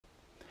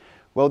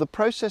Well, the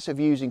process of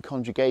using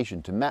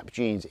conjugation to map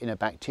genes in a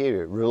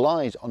bacteria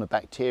relies on a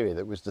bacteria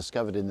that was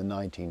discovered in the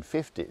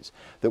 1950s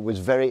that was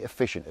very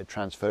efficient at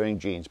transferring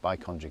genes by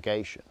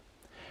conjugation.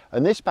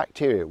 And this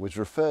bacteria was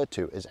referred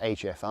to as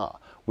HFR,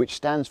 which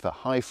stands for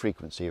high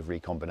frequency of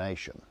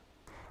recombination.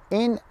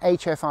 In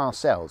HFR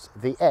cells,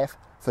 the F,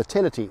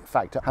 fertility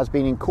factor, has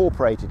been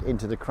incorporated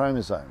into the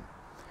chromosome.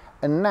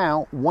 And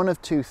now one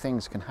of two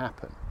things can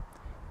happen.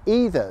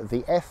 Either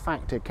the F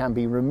factor can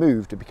be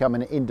removed to become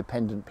an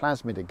independent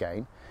plasmid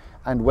again,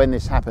 and when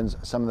this happens,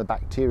 some of the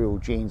bacterial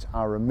genes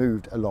are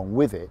removed along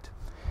with it,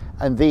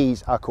 and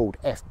these are called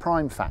F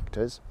prime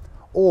factors,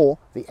 or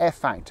the F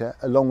factor,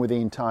 along with the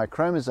entire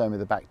chromosome of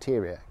the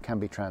bacteria, can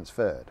be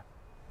transferred.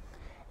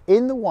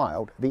 In the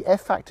wild, the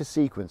F factor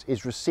sequence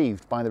is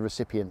received by the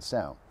recipient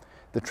cell.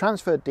 The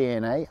transferred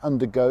DNA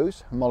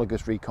undergoes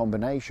homologous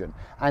recombination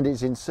and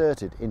is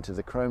inserted into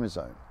the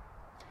chromosome.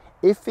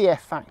 If the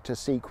F factor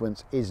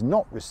sequence is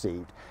not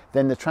received,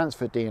 then the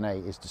transferred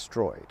DNA is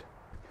destroyed.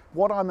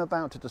 What I'm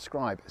about to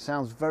describe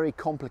sounds very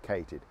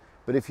complicated,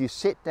 but if you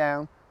sit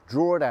down,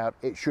 draw it out,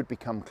 it should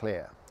become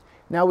clear.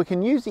 Now we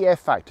can use the F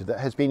factor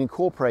that has been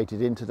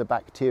incorporated into the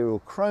bacterial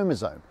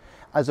chromosome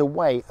as a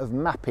way of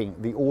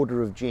mapping the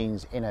order of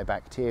genes in a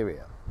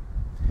bacteria.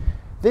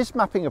 This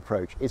mapping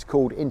approach is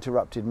called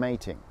interrupted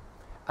mating,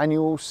 and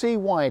you will see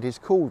why it is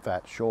called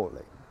that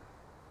shortly.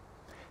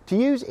 To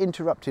use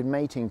interrupted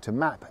mating to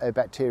map a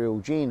bacterial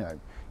genome,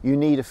 you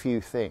need a few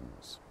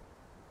things.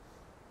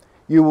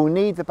 You will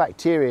need the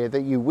bacteria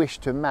that you wish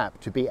to map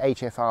to be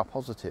HFR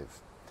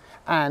positive,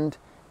 and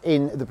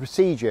in the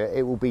procedure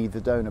it will be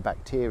the donor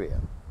bacteria.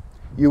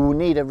 You will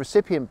need a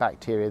recipient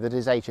bacteria that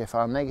is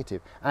HFR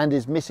negative and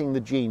is missing the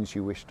genes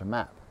you wish to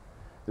map.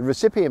 The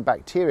recipient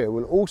bacteria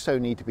will also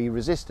need to be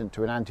resistant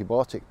to an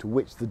antibiotic to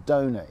which the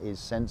donor is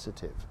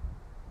sensitive.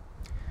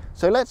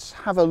 So let's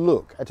have a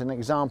look at an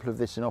example of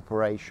this in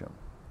operation.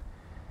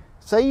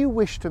 Say you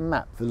wish to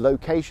map the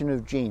location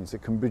of genes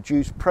that can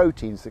produce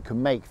proteins that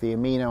can make the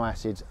amino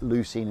acids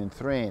leucine and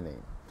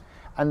threonine,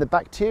 and the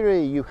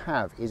bacteria you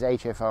have is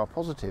HFR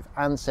positive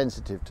and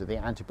sensitive to the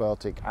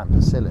antibiotic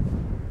ampicillin.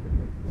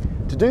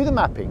 To do the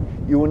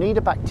mapping, you will need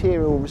a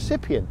bacterial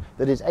recipient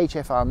that is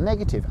HFR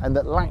negative and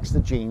that lacks the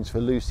genes for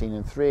leucine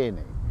and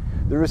threonine.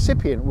 The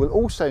recipient will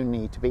also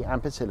need to be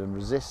ampicillin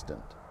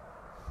resistant.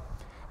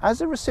 As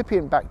the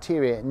recipient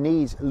bacteria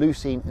needs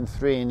leucine and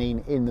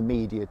threonine in the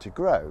media to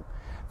grow,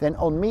 then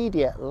on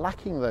media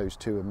lacking those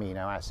two amino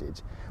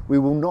acids, we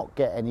will not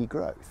get any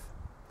growth.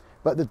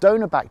 But the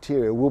donor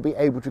bacteria will be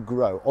able to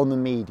grow on the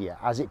media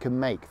as it can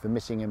make the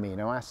missing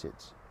amino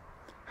acids.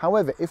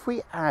 However, if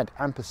we add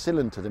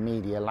ampicillin to the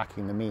media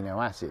lacking the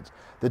amino acids,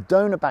 the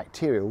donor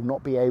bacteria will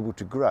not be able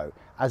to grow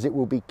as it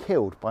will be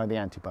killed by the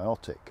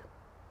antibiotic.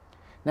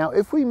 Now,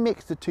 if we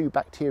mix the two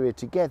bacteria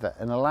together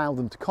and allow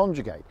them to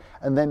conjugate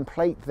and then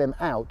plate them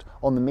out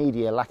on the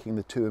media lacking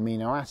the two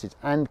amino acids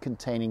and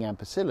containing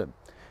ampicillin,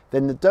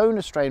 then the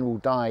donor strain will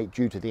die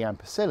due to the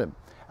ampicillin,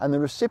 and the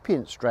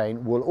recipient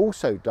strain will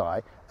also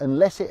die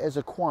unless it has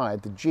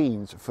acquired the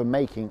genes for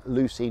making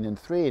leucine and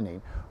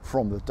threonine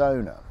from the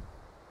donor.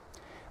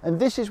 And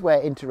this is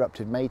where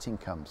interrupted mating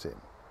comes in.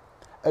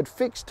 At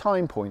fixed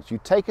time points, you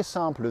take a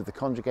sample of the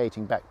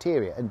conjugating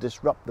bacteria and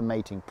disrupt the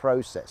mating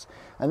process,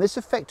 and this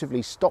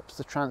effectively stops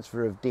the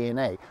transfer of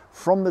DNA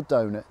from the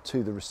donor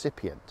to the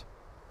recipient.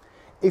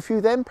 If you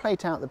then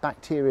plate out the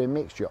bacteria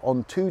mixture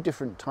on two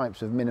different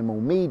types of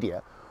minimal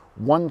media,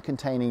 one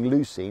containing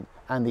leucine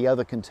and the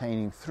other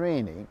containing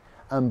threonine,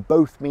 and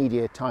both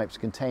media types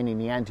containing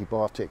the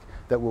antibiotic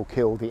that will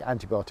kill the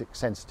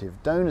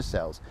antibiotic-sensitive donor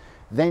cells,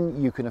 then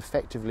you can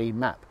effectively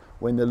map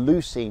when the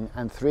leucine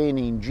and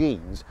threonine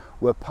genes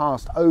were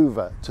passed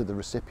over to the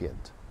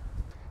recipient.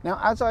 Now,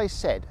 as I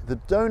said, the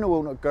donor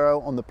will not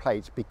grow on the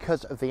plates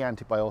because of the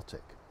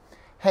antibiotic.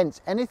 Hence,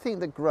 anything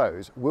that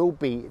grows will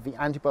be the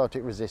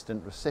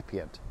antibiotic-resistant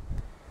recipient.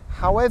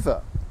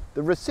 However,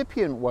 the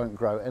recipient won't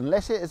grow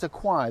unless it has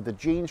acquired the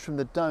genes from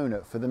the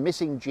donor for the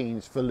missing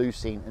genes for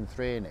leucine and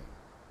threonine.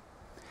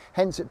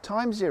 Hence, at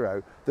time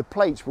zero, the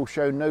plates will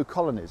show no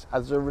colonies,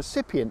 as the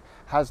recipient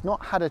has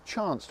not had a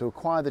chance to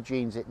acquire the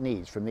genes it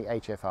needs from the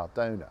HFR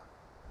donor.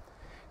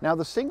 Now,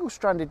 the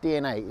single-stranded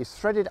DNA is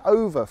threaded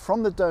over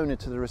from the donor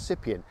to the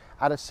recipient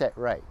at a set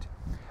rate,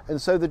 and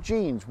so the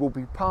genes will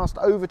be passed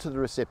over to the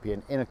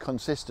recipient in a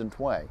consistent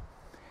way.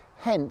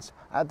 Hence,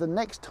 at the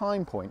next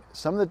time point,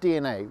 some of the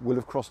DNA will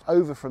have crossed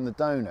over from the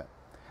donor,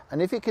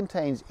 and if it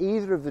contains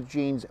either of the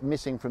genes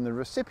missing from the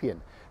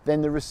recipient,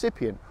 then the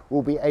recipient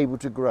will be able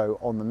to grow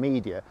on the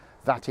media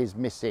that is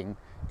missing,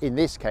 in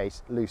this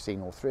case,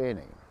 leucine or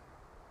threonine.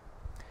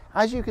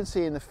 As you can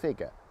see in the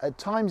figure, at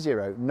time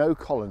zero, no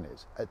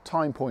colonies. At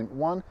time point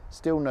 1,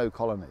 still no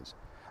colonies.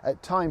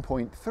 At time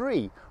point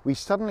 3, we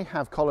suddenly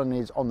have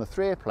colonies on the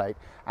threa plate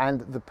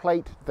and the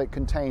plate that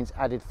contains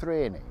added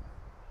threonine.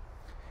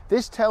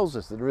 This tells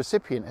us that the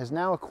recipient has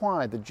now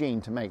acquired the gene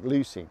to make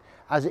leucine,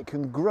 as it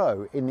can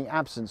grow in the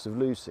absence of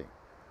leucine.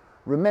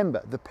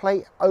 Remember, the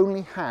plate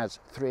only has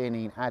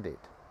threonine added.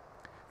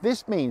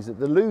 This means that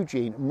the leu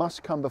gene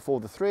must come before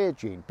the threa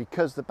gene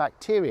because the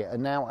bacteria are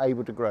now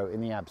able to grow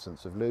in the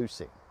absence of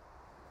leucine.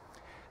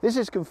 This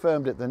is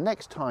confirmed at the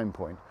next time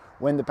point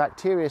when the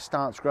bacteria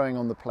starts growing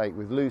on the plate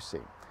with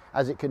leucine,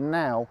 as it can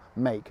now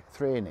make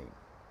threonine.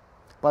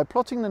 By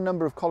plotting the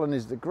number of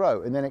colonies that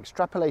grow and then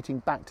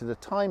extrapolating back to the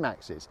time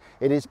axis,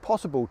 it is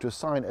possible to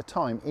assign a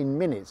time in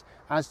minutes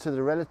as to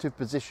the relative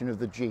position of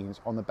the genes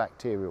on the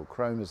bacterial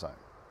chromosome.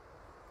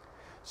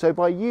 So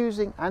by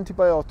using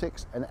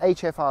antibiotics, an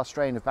HFR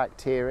strain of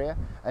bacteria,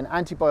 an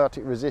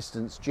antibiotic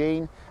resistance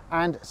gene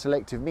and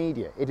selective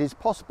media, it is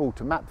possible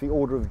to map the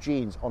order of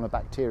genes on a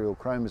bacterial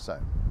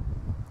chromosome.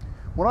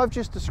 What I've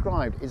just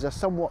described is a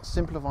somewhat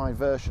simplified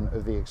version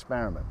of the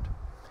experiment,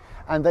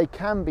 and they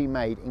can be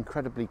made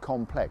incredibly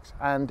complex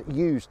and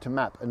used to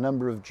map a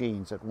number of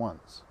genes at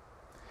once.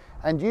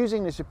 And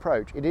using this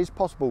approach, it is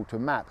possible to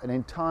map an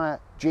entire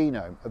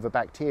genome of a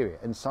bacteria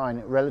and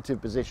assign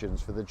relative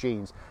positions for the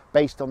genes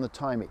based on the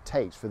time it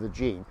takes for the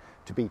gene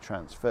to be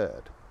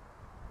transferred.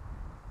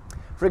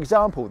 For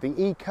example, the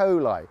E.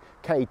 coli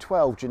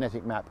K12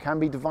 genetic map can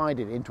be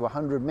divided into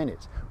 100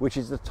 minutes, which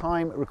is the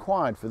time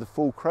required for the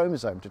full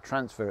chromosome to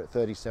transfer at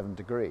 37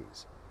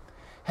 degrees.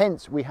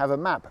 Hence, we have a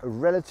map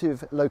of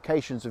relative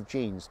locations of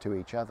genes to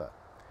each other.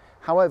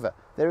 However,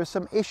 there are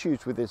some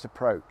issues with this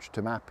approach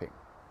to mapping.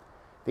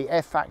 The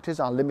F factors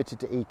are limited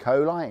to E.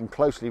 coli and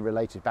closely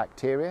related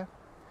bacteria.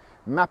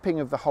 Mapping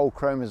of the whole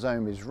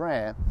chromosome is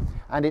rare,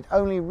 and it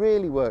only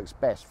really works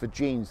best for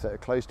genes that are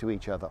close to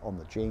each other on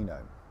the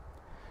genome.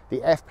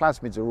 The F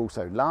plasmids are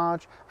also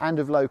large and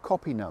of low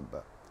copy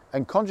number,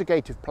 and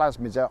conjugative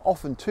plasmids are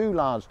often too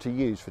large to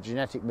use for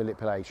genetic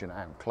manipulation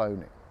and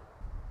cloning.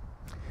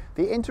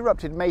 The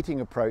interrupted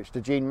mating approach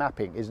to gene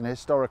mapping is an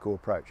historical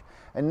approach,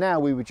 and now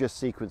we would just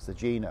sequence the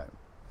genome.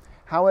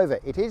 However,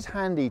 it is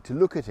handy to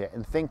look at it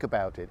and think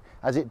about it,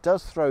 as it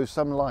does throw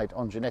some light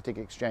on genetic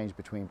exchange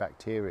between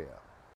bacteria.